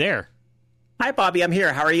 Sacramento, are you there? Hi, Bobby. I'm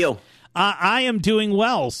here. How are you? I am doing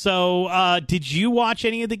well. So did you watch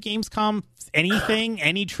any of the Gamescom, anything,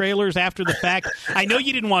 any trailers after the fact? I know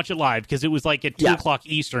you didn't watch it live because it was like at 2 o'clock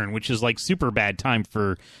Eastern, which is like super bad time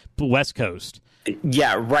for the West Coast.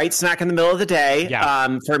 Yeah, right smack in the middle of the day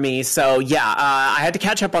for me. So, I had to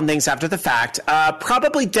catch up on things after the fact.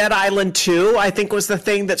 Probably Dead Island 2, I think, was the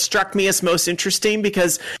thing that struck me as most interesting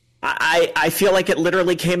because I feel like it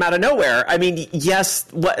literally came out of nowhere. I mean, yes,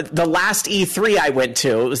 the last E3 I went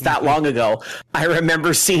to, it was that long ago, I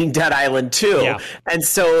remember seeing Dead Island 2. Yeah.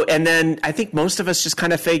 And then I think most of us just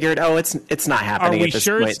kind of figured, it's not happening at this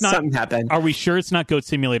point. Something happened. Are we sure it's not Goat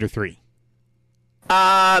Simulator 3?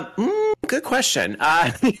 Good question.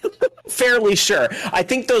 Fairly sure. I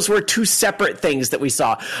think those were two separate things that we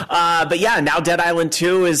saw. But yeah, now Dead Island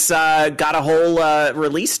 2 is got a whole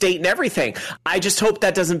release date and everything. I just hope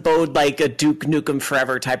that doesn't bode like a Duke Nukem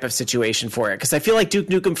Forever type of situation for it, because I feel like Duke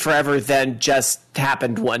Nukem Forever then just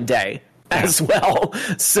happened one day as well.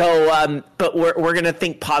 So, but we're gonna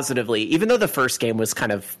think positively, even though the first game was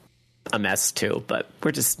kind of a mess too. But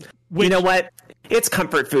we're just, you know what? It's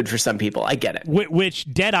comfort food for some people. I get it.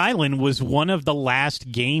 Which Dead Island was one of the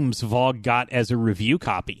last games VOG got as a review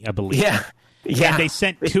copy, I believe. Yeah. And they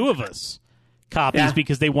sent two of us copies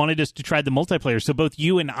because they wanted us to try the multiplayer. So both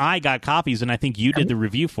you and I got copies, and I think you did the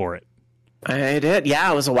review for it. I did.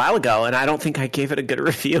 Yeah, it was a while ago, and I don't think I gave it a good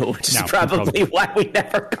review, which is probably why we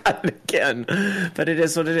never got it again. But it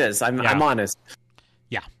is what it is. I'm honest.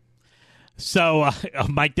 Yeah. So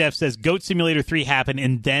Mike Dev says Goat Simulator 3 happened,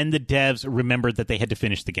 and then the devs remembered that they had to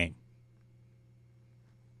finish the game.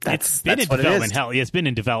 It's been in development hell. Yeah, it's been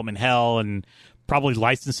in development hell and probably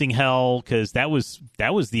licensing hell, because that was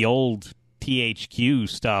the old THQ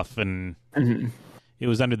stuff, and it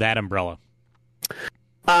was under that umbrella.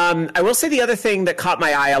 I will say the other thing that caught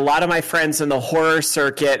my eye, a lot of my friends in the horror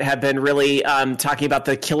circuit have been really talking about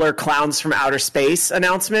the Killer Clowns from Outer Space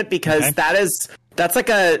announcement, because that's like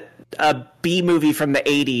a B movie from the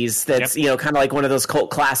 80s that's, kind of like one of those cult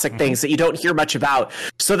classic things that you don't hear much about.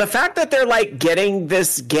 So the fact that they're like getting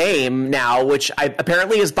this game now, which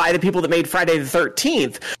apparently is by the people that made Friday the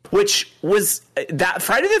 13th, which was that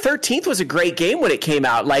Friday the 13th was a great game when it came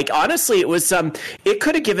out. Like, honestly, it was it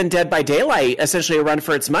could have given Dead by Daylight essentially a run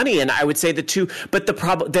for its money. And I would say but the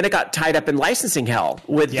problem, then it got tied up in licensing hell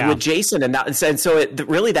with Jason and that. And so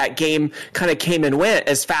really that game kind of came and went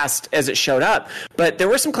as fast as it showed up. But there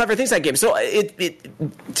were some clever things in that game. So it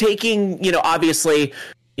taking, obviously,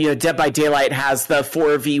 Dead by Daylight has the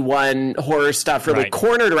 4v1 horror stuff really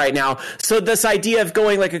cornered right now. So this idea of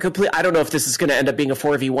going like a complete, I don't know if this is going to end up being a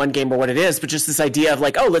 4v1 game or what it is, but just this idea of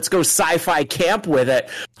like, let's go sci-fi camp with it.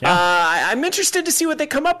 Yeah. I'm interested to see what they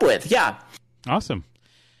come up with. Yeah. Awesome.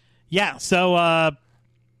 Yeah. So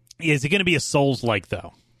Is it going to be a Souls-like,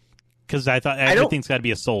 though? Because I thought everything's got to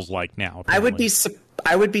be a Souls-like now. Apparently.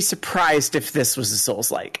 I would be surprised if this was a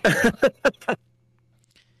Souls-like.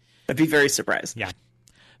 I'd be very surprised. Yeah.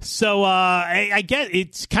 So I get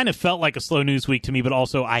it's kind of felt like a slow news week to me, but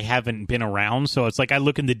also I haven't been around, so it's like I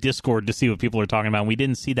look in the Discord to see what people are talking about. And we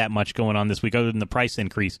didn't see that much going on this week other than the price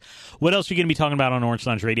increase. What else are you going to be talking about on Orange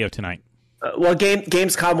Lounge Radio tonight? Well,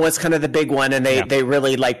 Gamescom was kind of the big one, and they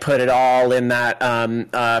really put it all in that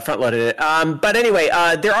front loaded it. But anyway,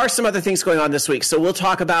 there are some other things going on this week, so we'll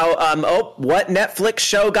talk about what Netflix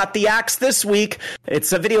show got the axe this week.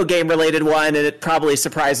 It's a video game related one, and it probably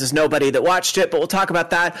surprises nobody that watched it, but we'll talk about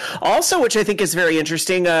that. Also, which I think is very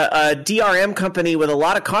interesting, a DRM company with a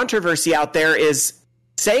lot of controversy out there is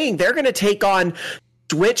saying they're going to take on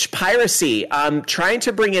Switch piracy, trying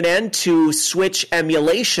to bring an end to Switch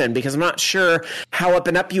emulation, because I'm not sure how up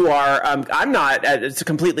and up you are. I'm not it's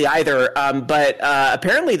completely either, but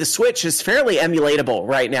apparently the Switch is fairly emulatable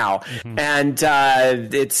right now. Mm-hmm.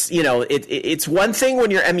 And it's one thing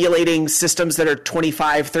when you're emulating systems that are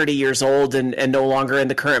 25, 30 years old and no longer in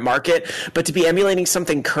the current market, but to be emulating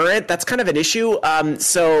something current, that's kind of an issue.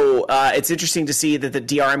 So it's interesting to see that the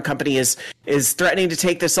DRM company is threatening to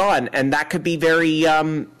take this on, and that could be very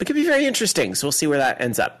it could be very interesting. So we'll see where that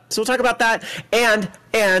ends up. So we'll talk about that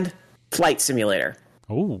and Flight Simulator.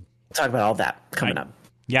 Oh, we'll talk about all that coming up.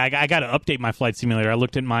 Yeah, I got to update my Flight Simulator. I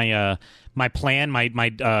looked at my my plan, my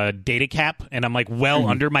data cap, and I'm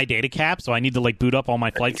under my data cap. So I need to boot up all my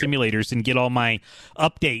Flight Simulators and get all my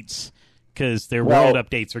updates, because their world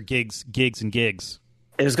updates are gigs and gigs.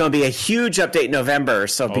 There's going to be a huge update in November,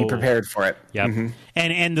 so be prepared for it. Yep. Mm-hmm.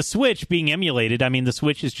 And the Switch being emulated, I mean, the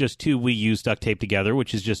Switch is just 2 Wii U's duct taped together,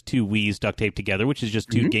 which is just 2 Wii's duct taped together, which is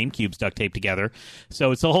just 2 GameCubes duct taped together.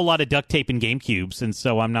 So it's a whole lot of duct tape in GameCubes, and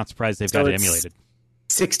so I'm not surprised they've got it emulated.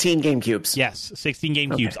 16 GameCubes. Yes, 16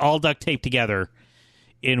 GameCubes, all duct taped together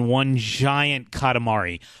in one giant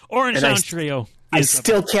Katamari. Orange Lounge Trio. I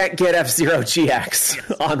still can't get F-Zero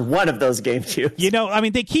GX on one of those GameCubes. You know, I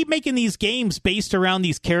mean, they keep making these games based around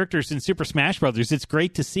these characters in Super Smash Brothers. It's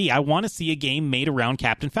great to see. I want to see a game made around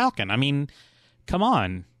Captain Falcon. I mean, come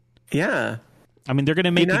on. Yeah. I mean, they're going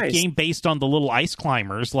to make a game based on the little ice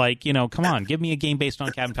climbers. Come on, give me a game based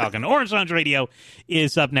on Captain Falcon. Orange Lounge Radio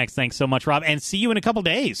is up next. Thanks so much, Rob. And see you in a couple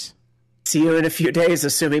days. See you in a few days,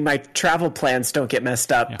 assuming my travel plans don't get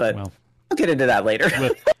messed up. But I'll get into that later.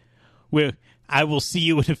 I will see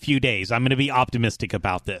you in a few days. I'm going to be optimistic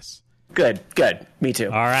about this. Good. Me too.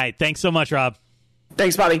 All right. Thanks so much, Rob.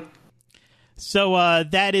 Thanks, Bobby. So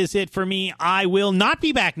that is it for me. I will not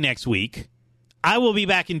be back next week. I will be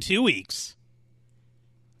back in 2 weeks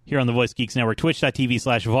here on the Voice Geeks Network,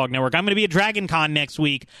 twitch.tv/VOG Network. I'm going to be at Dragon Con next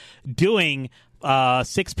week doing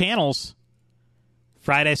 6 panels.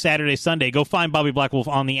 Friday, Saturday, Sunday. Go find Bobby Blackwolf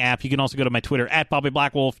on the app. You can also go to my Twitter at Bobby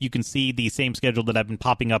Blackwolf. You can see the same schedule that I've been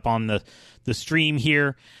popping up on the stream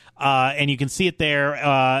here, and you can see it there.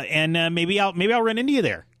 And maybe I'll run into you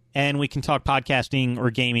there, and we can talk podcasting or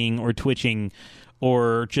gaming or twitching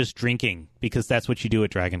or just drinking, because that's what you do at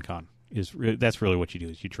Dragon Con. That's really what you do,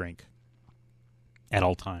 is you drink at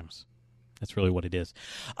all times. That's really what it is.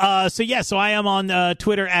 So I am on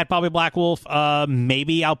Twitter at Bobby Blackwolf.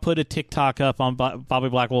 Maybe I'll put a TikTok up on Bobby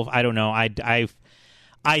Blackwolf. I don't know.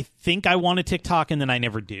 I think I want a TikTok, and then I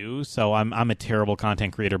never do. So I'm a terrible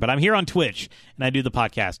content creator. But I'm here on Twitch, and I do the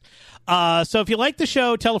podcast. So if you like the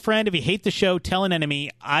show, tell a friend. If you hate the show, tell an enemy.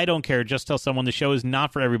 I don't care. Just tell someone. The show is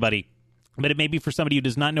not for everybody, but it may be for somebody who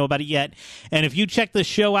does not know about it yet. And if you check the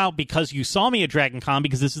show out because you saw me at Dragon Con,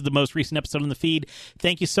 because this is the most recent episode on the feed,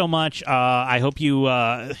 thank you so much. I hope you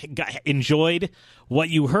enjoyed what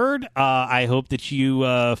you heard. I hope that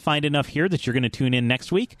you find enough here that you're going to tune in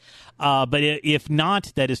next week. But if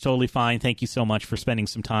not, that is totally fine. Thank you so much for spending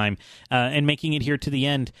some time and making it here to the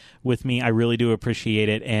end with me. I really do appreciate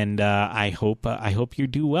it, and I hope you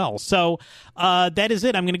do well. So that is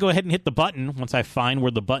it. I'm going to go ahead and hit the button once I find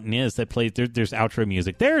where the button is that plays. There's outro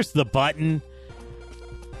music. There's the button.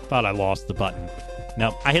 Thought I lost the button.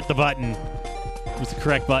 Nope, I hit the button. It was the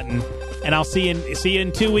correct button. And I'll see you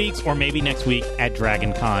in 2 weeks, or maybe next week at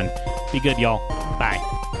Dragon Con. Be good, y'all. Bye.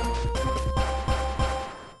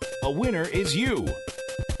 A winner is you.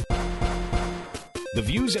 The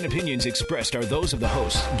views and opinions expressed are those of the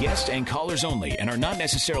hosts, guests, and callers only, and are not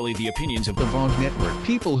necessarily the opinions of the VOG Network.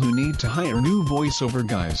 People who need to hire new voiceover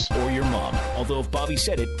guys. Or your mom. Although if Bobby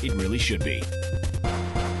said it, it really should be.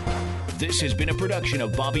 This has been a production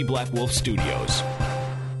of Bobby Blackwolf Studios.